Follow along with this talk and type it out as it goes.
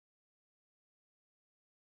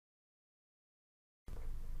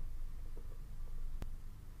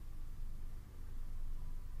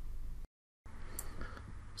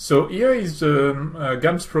So here is a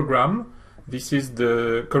GAMS program. This is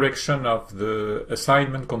the correction of the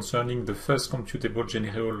assignment concerning the first computable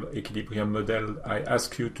general equilibrium model I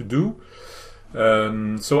asked you to do.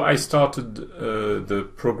 So I started the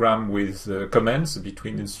program with comments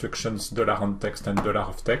between instructions $on_text and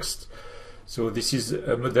 $of_text. So this is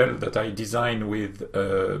a model that I designed with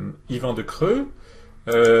Yvan de Creux.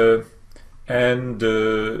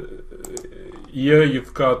 Here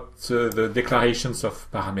you've got the declarations of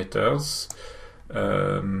parameters,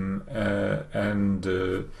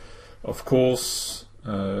 of course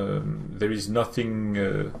there is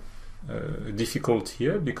nothing difficult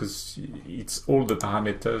here because it's all the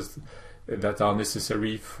parameters that are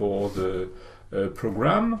necessary for the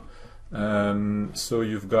program. So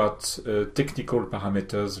you've got technical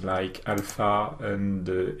parameters like alpha and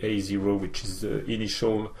A0, which is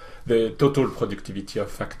the total productivity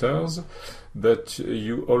of factors, but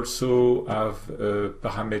you also have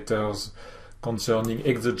parameters concerning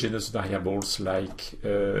exogenous variables like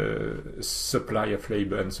supply of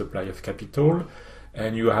labor and supply of capital,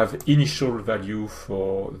 and you have initial value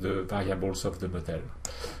for the variables of the model.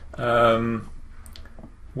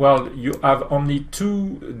 Well, you have only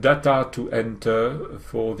two data to enter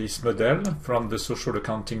for this model from the social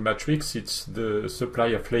accounting matrix. It's the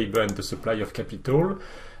supply of labor and the supply of capital.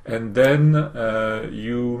 And then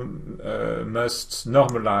you must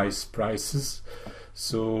normalize prices.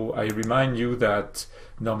 So I remind you that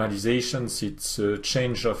normalizations, it's a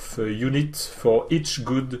change of unit for each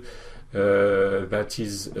good that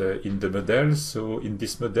is in the model. So in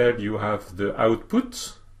this model you have the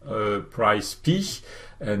output, price P,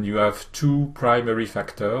 and you have two primary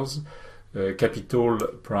factors, capital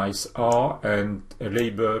price R and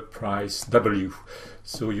labor price W.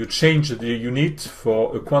 So you change the unit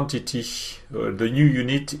for a quantity. The new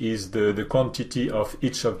unit is the quantity of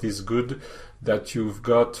each of these goods that you've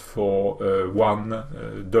got for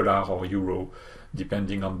 $1 or euro,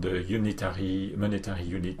 depending on the monetary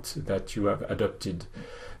unit that you have adopted.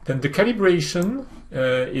 Then the calibration,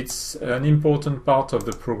 it's an important part of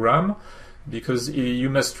the program because you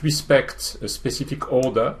must respect a specific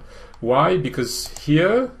order. Why? Because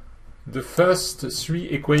here, the first three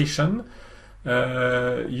equations,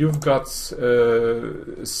 you've got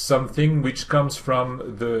something which comes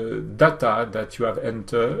from the data that you have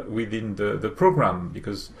entered within the program,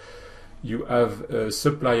 because you have a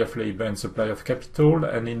supply of labor and supply of capital,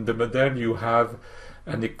 and in the model you have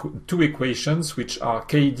two equations which are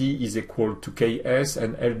KD is equal to KS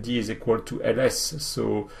and LD is equal to LS.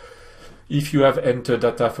 So if you have entered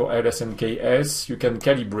data for LS and KS, you can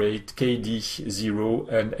calibrate KD 0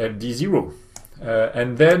 and LD 0.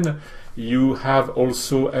 And then you have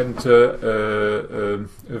also entered a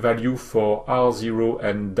value for R0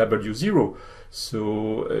 and W0.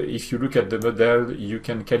 So if you look at the model, you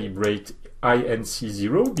can calibrate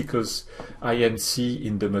INC0 because INC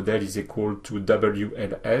in the model is equal to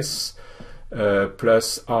WLS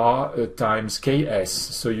plus R times KS.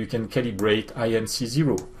 So you can calibrate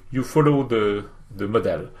INC0. You follow the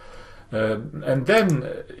model. And then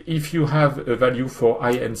if you have a value for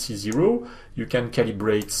INC0, you can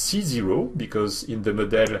calibrate C0 because in the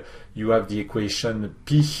model you have the equation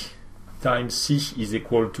P times C is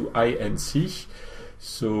equal to INC.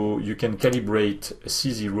 So you can calibrate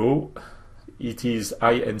C0. It is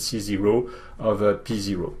INC0 over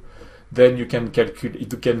P0. Then you can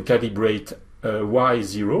calibrate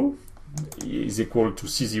Y0 is equal to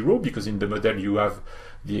C0 because in the model you have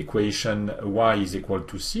the equation Y is equal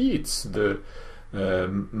to C. It's the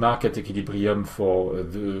market equilibrium for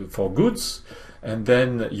goods. And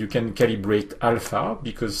then you can calibrate alpha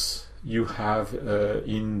because you have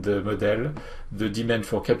in the model the demand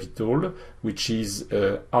for capital, which is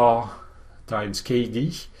R times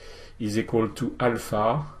KD is equal to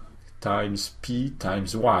alpha times P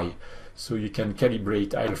times Y. So you can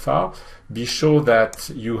calibrate alpha. Be sure that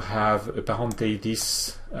you have a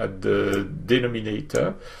parenthesis at the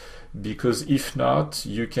denominator, because if not,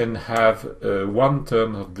 you can have one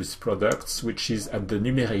term of these products which is at the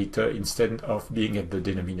numerator instead of being at the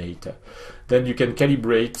denominator. Then you can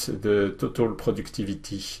calibrate the total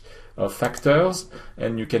productivity of factors,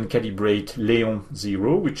 and you can calibrate Léon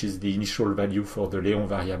 0, which is the initial value for the Léon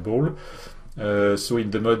variable. So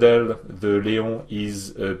in the model, the Léon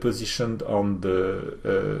is positioned on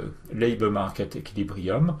the labor market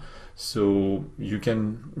equilibrium. So you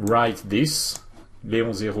can write this.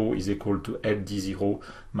 Léon 0 is equal to LD0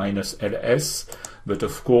 minus LS. But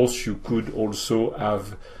of course, you could also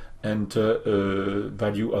have enter a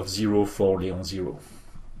value of 0 for Léon 0.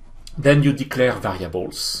 Then you declare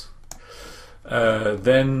variables.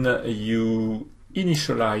 Then you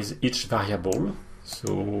initialize each variable.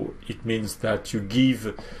 So it means that you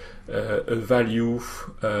give a value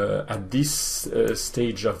at this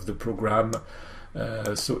stage of the program.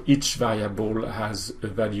 So each variable has a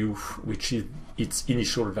value which is its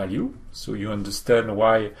initial value. So you understand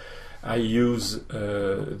why I use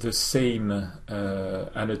the same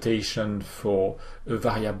annotation for a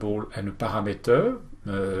variable and a parameter,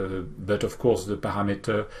 but of course the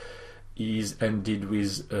parameter is ended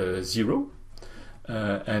with 0,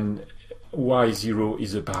 and y0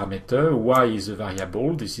 is a parameter, y is a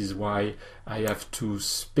variable. This is why I have to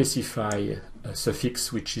specify a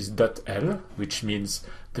suffix which is .l, which means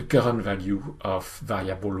the current value of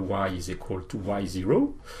variable y is equal to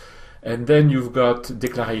y0. And then you've got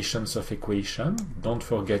declarations of equation. Don't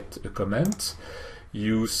forget a comment.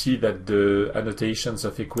 You see that the annotations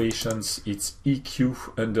of equations, it's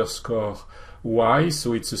eq underscore y,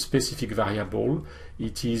 so it's a specific variable.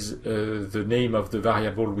 It is the name of the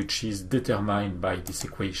variable which is determined by this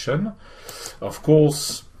equation. Of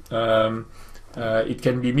course, it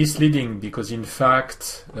can be misleading because in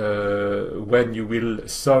fact, when you will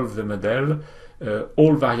solve the model,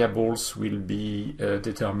 all variables will be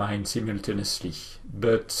determined simultaneously.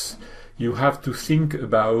 But you have to think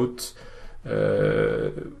about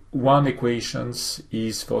one equation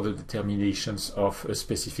is for the determinations of a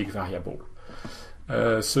specific variable.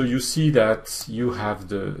 So you see that you have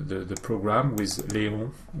the program with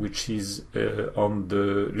Léon, which is on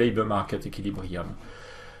the labor market equilibrium.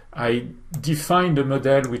 I defined a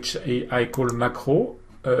model which I call macro,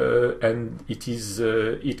 and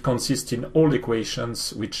it consists in all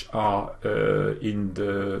equations which are in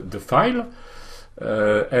the file.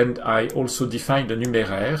 And I also defined a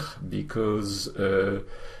numeraire because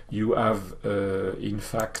you have in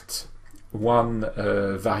fact one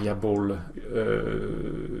variable,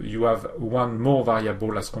 you have one more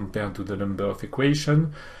variable as compared to the number of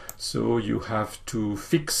equation, so you have to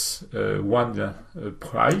fix one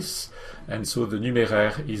price, and so the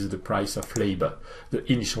numeraire is the price of labor, the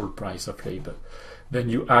initial price of labor. Then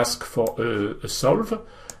you ask for a solve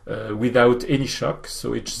without any shock,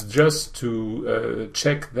 so it's just to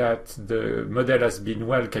check that the model has been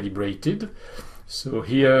well calibrated. So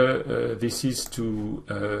here this is to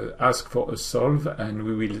ask for a solve, and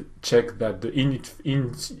we will check that the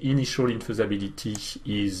initial infeasibility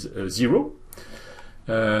is 0.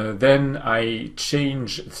 Then I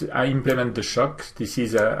implement the shock. This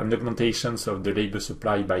is an augmentation of the labor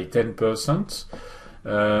supply by 10%.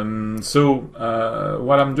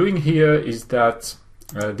 What I'm doing here is that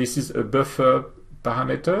this is a buffer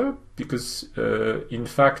parameter, because in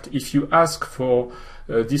fact if you ask for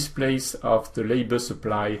displays of the labor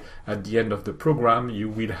supply at the end of the program, you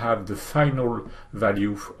will have the final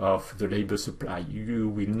value of the labor supply. You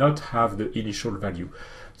will not have the initial value.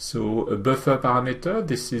 So a buffer parameter,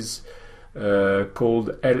 this is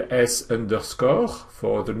called ls underscore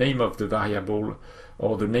for the name of the variable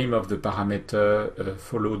or the name of the parameter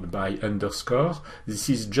followed by underscore. This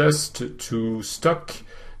is just to stock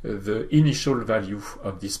the initial value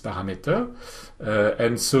of this parameter,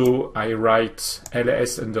 and so I write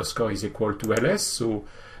ls underscore is equal to ls, so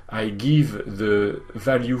I give the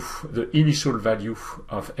value, the initial value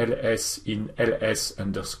of ls in ls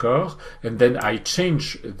underscore, and then I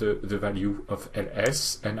change the value of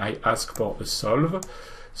ls and I ask for a solve.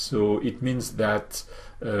 So it means that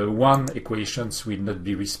one equations will not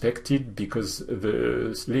be respected because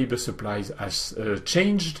the labor supply has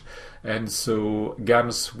changed, and so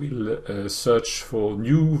GAMS will search for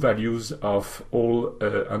new values of all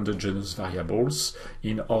endogenous variables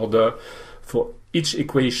in order for each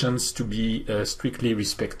equations to be strictly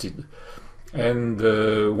respected. And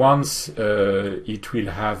once it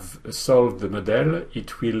will have solved the model,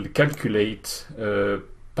 it will calculate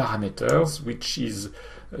parameters, which is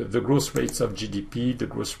the growth rates of GDP, the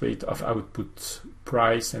growth rate of output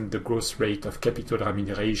price, and the growth rate of capital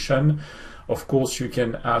remuneration. Of course, you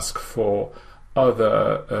can ask for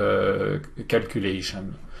other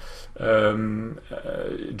calculation.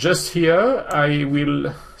 Just here, I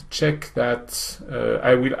will check that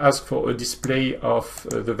I will ask for a display of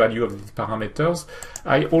the value of the parameters.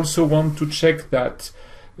 I also want to check that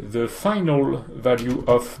the final value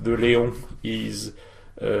of the Léon is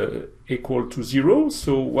equal to 0.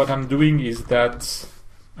 So what I'm doing is that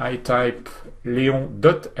I type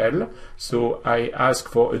Léon.l, so I ask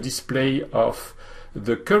for a display of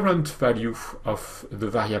the current value of the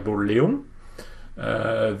variable Léon.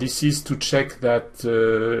 This is to check that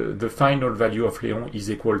the final value of Léon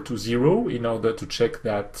is equal to 0 in order to check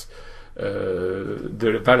that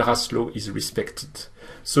the Walras law is respected.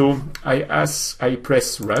 So I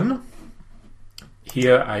press run.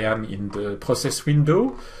 Here I am in the process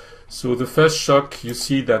window. So the first shock, you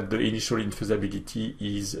see that the initial infeasibility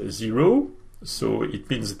is 0. So it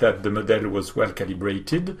means that the model was well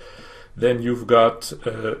calibrated. Then you've got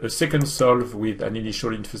a second solve with an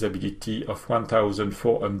initial infeasibility of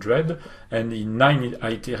 1400, and in 9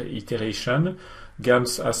 iteration,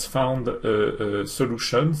 GAMS has found a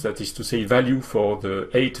solution, that is to say value for the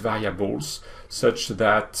 8 variables, such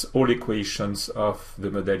that all equations of the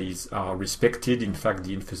model are respected. In fact,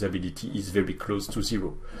 the infeasibility is very close to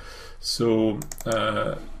 0. So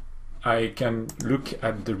I can look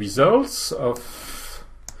at the results of.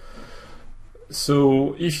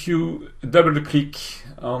 So if you double click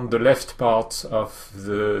on the left part of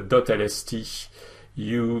the .lst,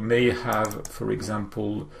 you may have, for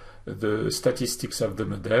example, the statistics of the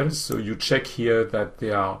model. So you check here that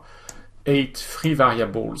there are 8 free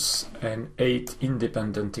variables and 8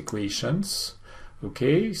 independent equations.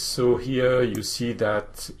 Okay, so here you see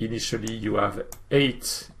that initially you have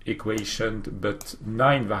 8 equations but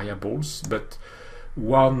 9 variables, but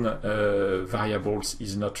 1 variables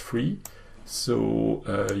is not free. So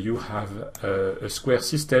you have a square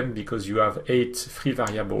system because you have 8 free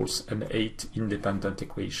variables and 8 independent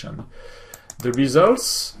equations. The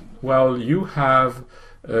results, well, you have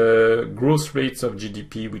growth rates of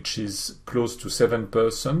GDP which is close to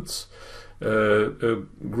 7%, a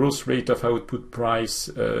growth rate of output price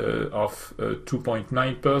of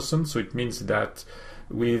 2.9%, so it means that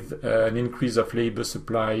with an increase of labor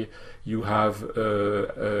supply you have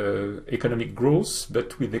economic growth,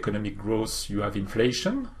 but with economic growth you have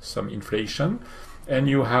inflation, some inflation, and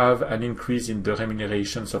you have an increase in the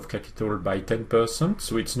remunerations of capital by 10%.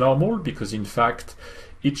 So it's normal because in fact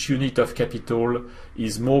each unit of capital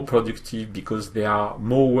is more productive because there are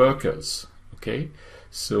more workers. Okay,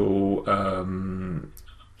 so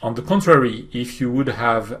on the contrary, if you would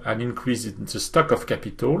have an increase in the stock of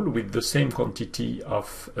capital with the same quantity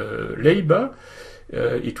of labor,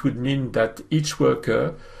 it would mean that each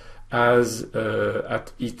worker has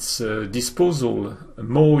at its disposal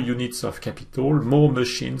more units of capital, more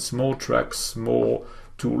machines, more trucks, more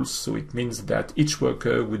tools. So it means that each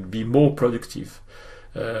worker would be more productive.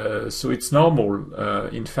 So it's normal.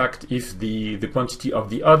 In fact, if the quantity of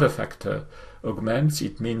the other factor augments,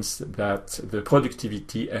 it means that the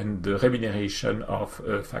productivity and the remuneration of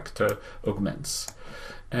a factor augments.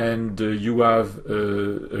 And you have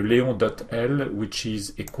Leon.L which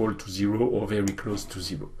is equal to 0 or very close to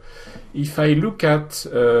 0. If I look at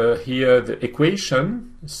here the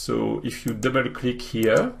equation, so if you double click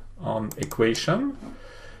here on equation,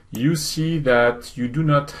 you see that you do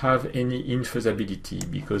not have any infeasibility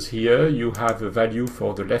because here you have a value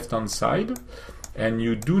for the left hand side, and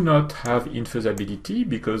you do not have infeasibility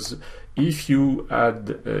because if you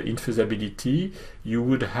add infeasibility, you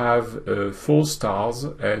would have 4 stars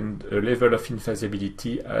and a level of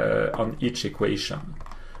infeasibility on each equation.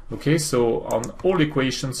 Okay, so on all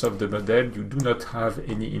equations of the model, you do not have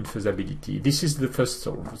any infeasibility. This is the first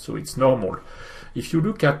solve, so it's normal. If you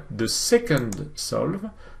look at the second solve,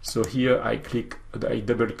 so here I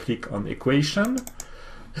double click on equation,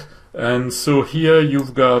 and so here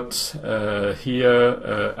you've got an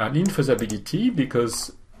infeasibility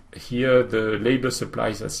because here the labor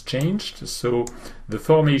supplies has changed. So the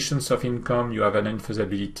formations of income, you have an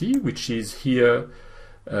infeasibility which is here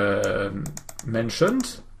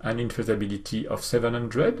mentioned, an infeasibility of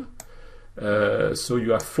 700. So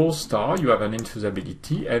you have 4 star, you have an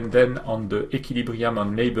infeasibility, and then on the equilibrium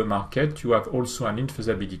on labor market you have also an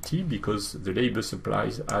infeasibility because the labor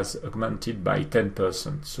supplies has augmented by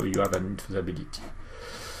 10%, so you have an infeasibility.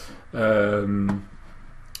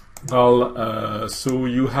 So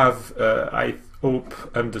you have, I hope,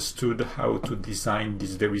 understood how to design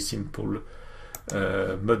this very simple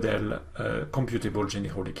model, computable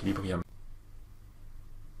general equilibrium.